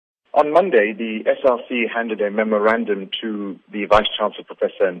On Monday, the SRC handed a memorandum to the Vice-Chancellor,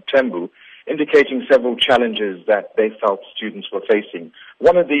 Professor Ntembu, indicating several challenges that they felt students were facing.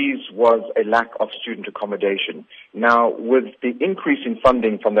 One of these was a lack of student accommodation. Now, with the increase in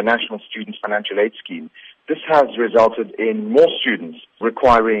funding from the National Student Financial Aid Scheme, this has resulted in more students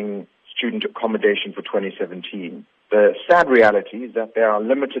requiring student accommodation for 2017. The sad reality is that there are a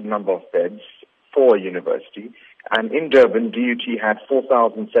limited number of beds for a university, and in Durban, DUT had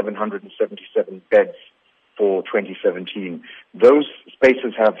 4,777 beds for 2017. Those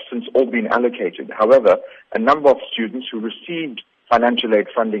spaces have since all been allocated. However, a number of students who received financial aid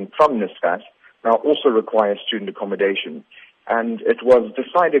funding from NSFAS now also require student accommodation. And it was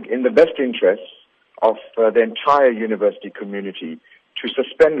decided in the best interests of the entire university community to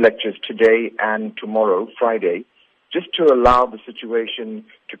suspend lectures today and tomorrow, Friday, just to allow the situation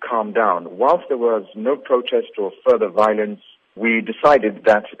to calm down. Whilst there was no protest or further violence, we decided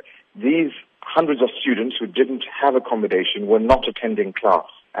that these hundreds of students who didn't have accommodation were not attending class,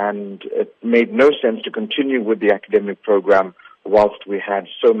 and it made no sense to continue with the academic program whilst we had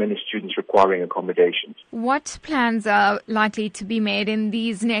so many students requiring accommodations. What plans are likely to be made in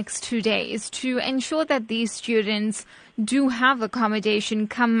these next 2 days to ensure that these students do have accommodation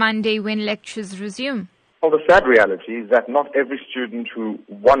come Monday when lectures resume? Well, the sad reality is that not every student who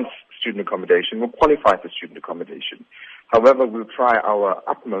wants student accommodation will qualify for student accommodation. However, we'll try our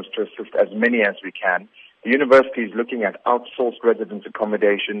utmost to assist as many as we can. The university is looking at outsourced residence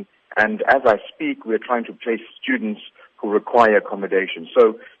accommodation, and as I speak, we're trying to place students who require accommodation.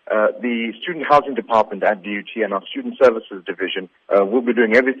 So the Student Housing Department at DUT and our Student Services Division will be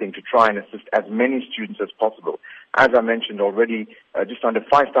doing everything to try and assist as many students as possible. As I mentioned already, just under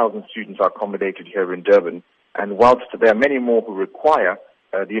 5,000 students are accommodated here in Durban, and whilst there are many more who require,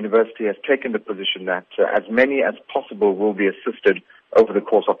 the university has taken the position that as many as possible will be assisted over the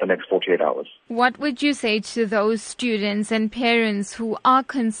course of the next 48 hours. What would you say to those students and parents who are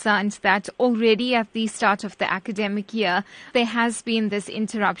concerned that already at the start of the academic year, there has been this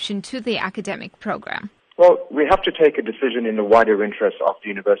interruption to the academic program? Well, we have to take a decision in the wider interest of the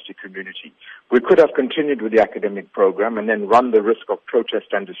university community. We could have continued with the academic program and then run the risk of protest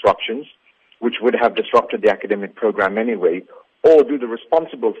and disruptions, which would have disrupted the academic program anyway, or do the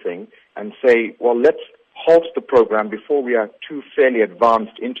responsible thing and say, well, let's halt the program before we are too fairly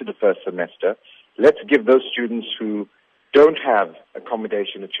advanced into the first semester. Let's give those students who don't have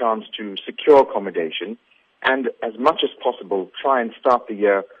accommodation a chance to secure accommodation, and as much as possible try and start the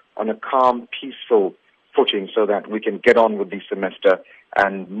year on a calm, peaceful footing so that we can get on with the semester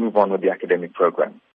and move on with the academic program.